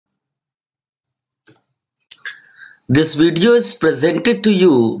This video is presented to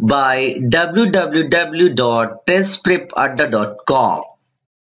you by www.testprepadda.com.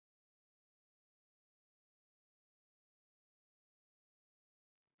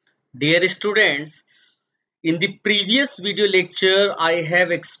 Dear students, in the previous video lecture, I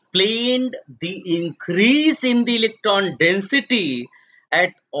have explained the increase in the electron density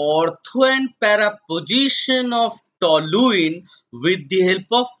at ortho and para position of toluene with the help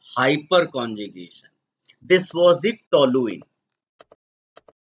of hyperconjugation. This was the toluene.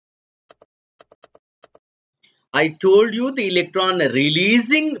 I told you the electron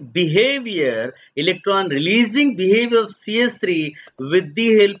releasing behavior of CS3 with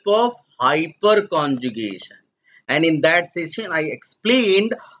the help of hyperconjugation. And in that session, I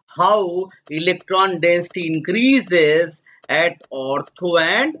explained how electron density increases at ortho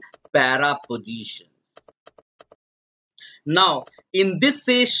and para positions. Now, in this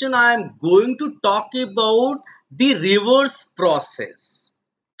session, I am going to talk about the reverse process.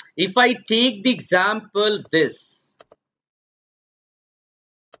 If I take the example this,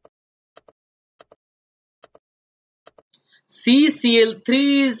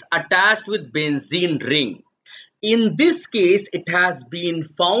 CCl3 is attached with benzene ring. In this case, it has been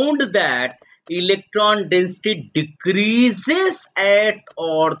found that electron density decreases at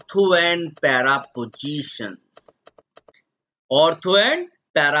ortho and para positions.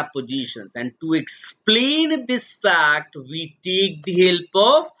 And to explain this fact, we take the help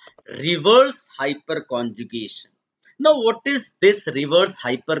of reverse hyperconjugation. Now, what is this reverse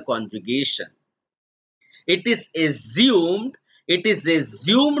hyperconjugation? It is assumed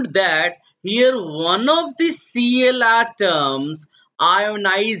that here one of the Cl atoms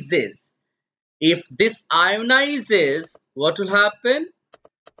ionizes. If this ionizes, what will happen?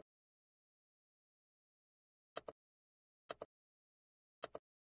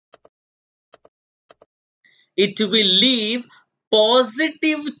 It will leave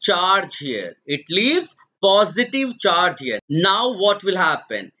positive charge here. It leaves positive charge here. Now what will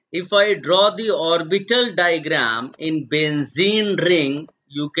happen? If I draw the orbital diagram in benzene ring,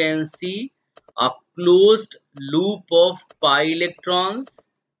 you can see a closed loop of pi electrons.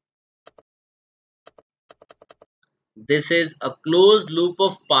 This is a closed loop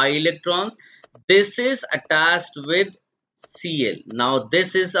of pi electrons. This is attached with Cl. Now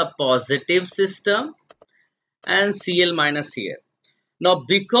this is a positive system and Cl minus here. Now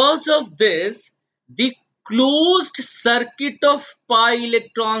because of this, the closed circuit of pi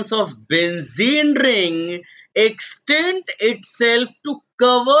electrons of benzene ring extend itself to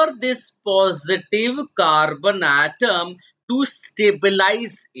cover this positive carbon atom to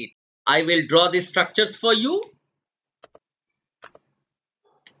stabilize it. I will draw the structures for you.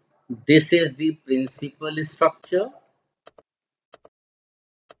 This is the principal structure,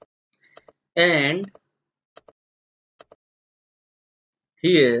 and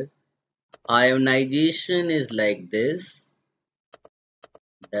here ionization is like this,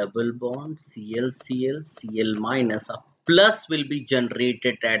 double bond Cl Cl minus, a plus will be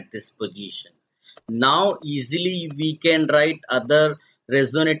generated at this position. Now easily we can write other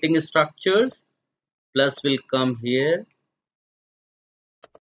resonating structures. Plus will come here.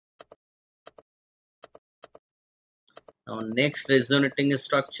 Now next resonating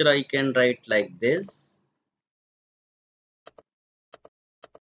structure I can write like this.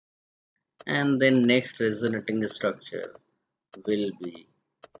 And then next resonating structure will be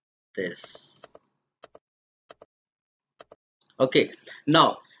this. Okay,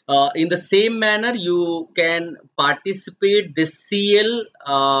 now in the same manner you can participate this Cl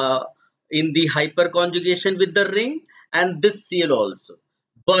in the hyperconjugation with the ring and this Cl also.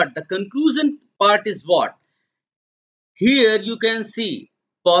 But the conclusion part is what? Here you can see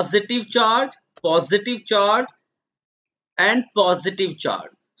positive charge and positive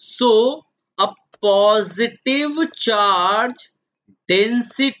charge. So a positive charge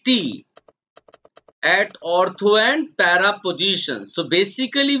density at ortho and para positions. So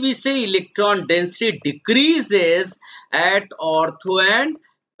basically we say electron density decreases at ortho and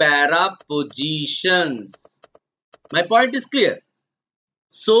para positions. My point is clear.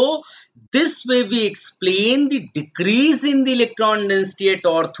 So this way we explain the decrease in the electron density at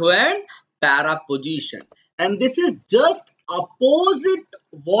ortho and para position. And this is just opposite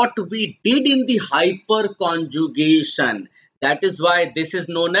what we did in the hyperconjugation. That is why this is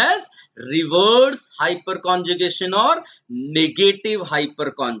known as reverse hyperconjugation or negative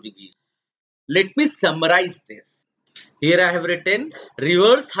hyperconjugation. Let me summarize this. Here I have written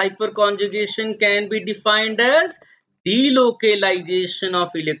reverse hyperconjugation can be defined as delocalization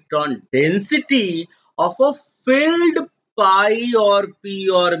of electron density of a filled pi or p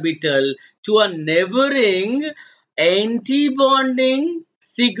orbital to a neighboring Antibonding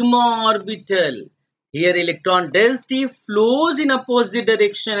sigma orbital. Here electron density flows in opposite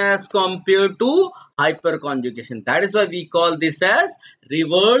direction as compared to hyperconjugation. That is why we call this as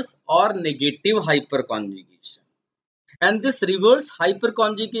reverse or negative hyperconjugation. And this reverse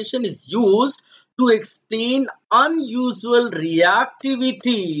hyperconjugation is used to explain unusual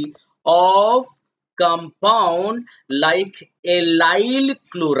reactivity of compound like allyl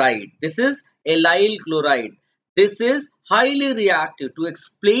chloride. This is allyl chloride. This is highly reactive. To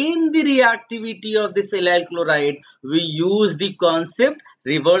explain the reactivity of this allyl chloride, we use the concept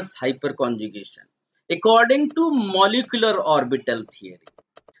reverse hyperconjugation. According to molecular orbital theory,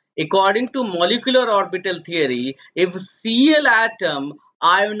 according to molecular orbital theory, if Cl atom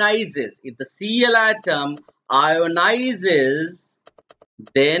ionizes, if the Cl atom ionizes,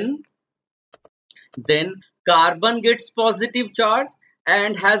 then carbon gets positive charge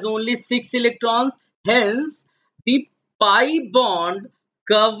and has only 6 electrons. Hence, the pi bond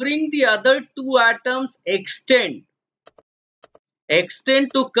covering the other two atoms extend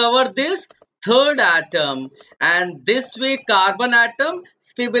to cover this third atom, and this way carbon atom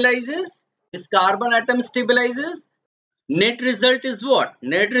stabilizes. This carbon atom stabilizes. Net result is what?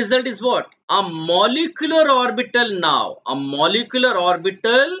 Net result is what? A molecular orbital now. A molecular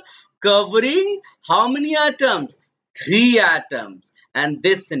orbital covering how many atoms? 3 atoms. And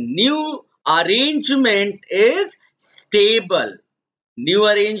this new arrangement is stable. New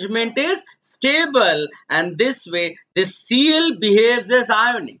arrangement is stable, and this way this Cl behaves as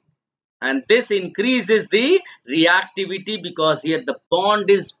ionic, and this increases the reactivity because here the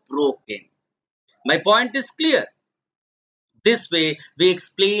bond is broken. My point is clear. This way we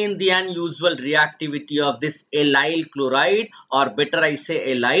explain the unusual reactivity of this allyl chloride, or better I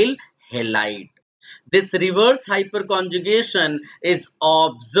say allyl halide. This reverse hyperconjugation is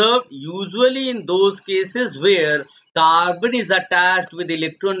observed usually in those cases where carbon is attached with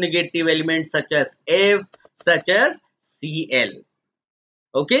electronegative elements such as F, such as Cl.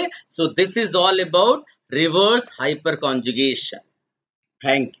 Okay, so this is all about reverse hyperconjugation.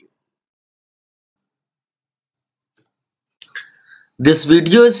 Thank you. This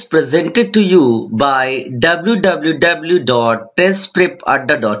video is presented to you by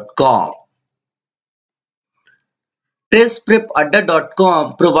www.testprepadda.com.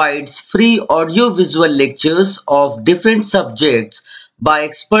 TestPrepAdda.com provides free audio-visual lectures of different subjects by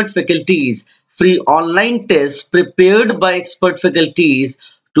expert faculties, free online tests prepared by expert faculties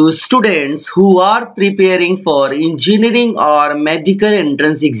to students who are preparing for engineering or medical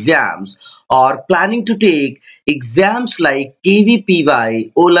entrance exams or planning to take exams like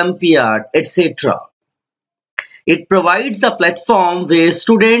KVPY, Olympiad, etc. It provides a platform where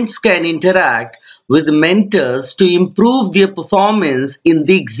students can interact with mentors to improve their performance in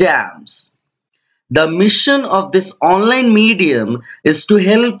the exams. The mission of this online medium is to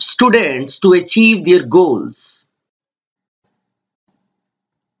help students to achieve their goals.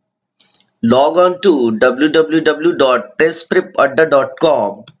 Log on to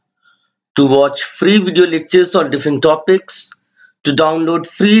www.testprepadda.com to watch free video lectures on different topics, to download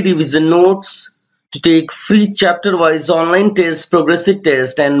free revision notes, to take free chapter-wise online tests, progressive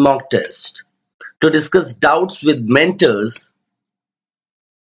test, and mock test, to discuss doubts with mentors.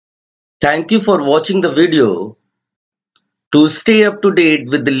 Thank you for watching the video. To stay up to date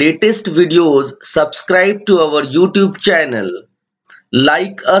with the latest videos, subscribe to our YouTube channel.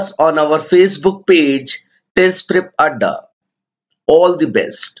 Like us on our Facebook page, Test Prep Adda. All the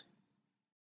best.